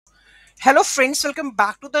Hello friends, welcome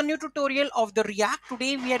back to the new tutorial of the React.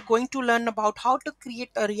 Today we are going to learn about how to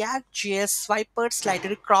create a React.js swiper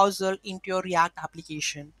slider carousel into your React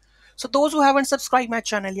application. So those who haven't subscribed my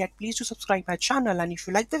channel yet, please do subscribe my channel, and if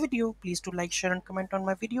you like the video, please do like, share and comment on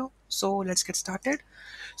my video. So let's get started.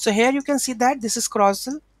 So here you can see that this is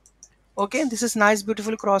carousel. Okay, this is nice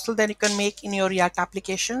beautiful carousel that you can make in your React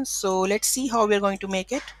application. So let's see how we're going to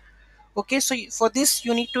make it. Okay, so for this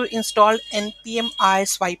you need to install npm I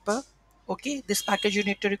swiper. Okay, this package you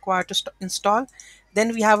need to require to install.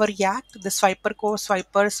 Then we have a React, the swiper core,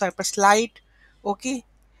 swiper slide. Okay,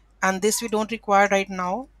 and this we don't require right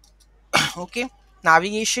now. Okay,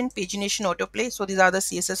 navigation, pagination, autoplay, so these are the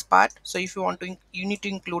CSS part. So if you want to you need to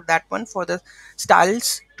include that one for the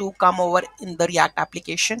styles to come over in the React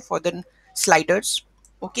application for the sliders.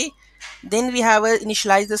 Okay, then we have a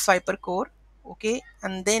initialize the swiper core. Okay,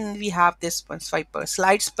 and then we have this one, swiper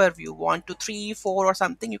slides per view, 1 2 3 4 or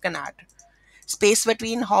something you can add space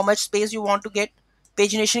between, how much space you want to get.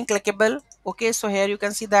 Pagination clickable. Okay, so here you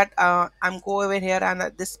can see that I'm go over here,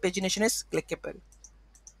 and this pagination is clickable,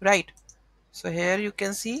 right? So here you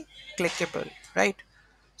can see clickable, right?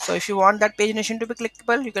 So if you want that pagination to be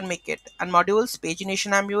clickable, you can make it. And modules,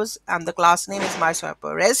 pagination I'm used, and the class name is my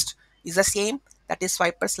swiper. Rest is the same, that is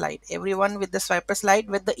swiper slide. Everyone with the swiper slide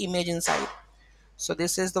with the image inside. So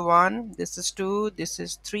this is the one, this is two, this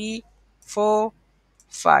is three, four,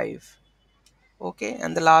 five. Okay,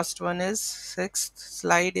 and the last one is sixth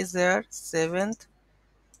slide is there, seventh,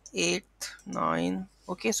 8th, 9.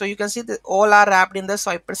 Okay, so you can see that all are wrapped in the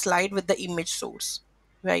swiper slide with the image source,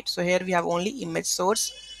 right? So here we have only image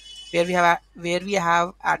source where we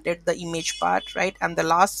have added the image part, right? And the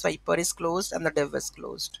last swiper is closed and the div is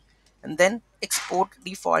closed. And then export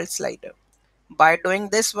default slider. By doing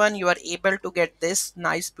this one, you are able to get this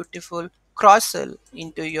nice beautiful cross-sell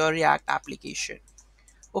into your React application.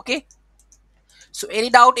 Okay, so any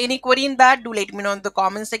doubt, any query in that, do let me know in the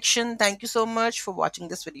comment section. Thank you so much for watching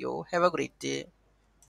this video. Have a great day.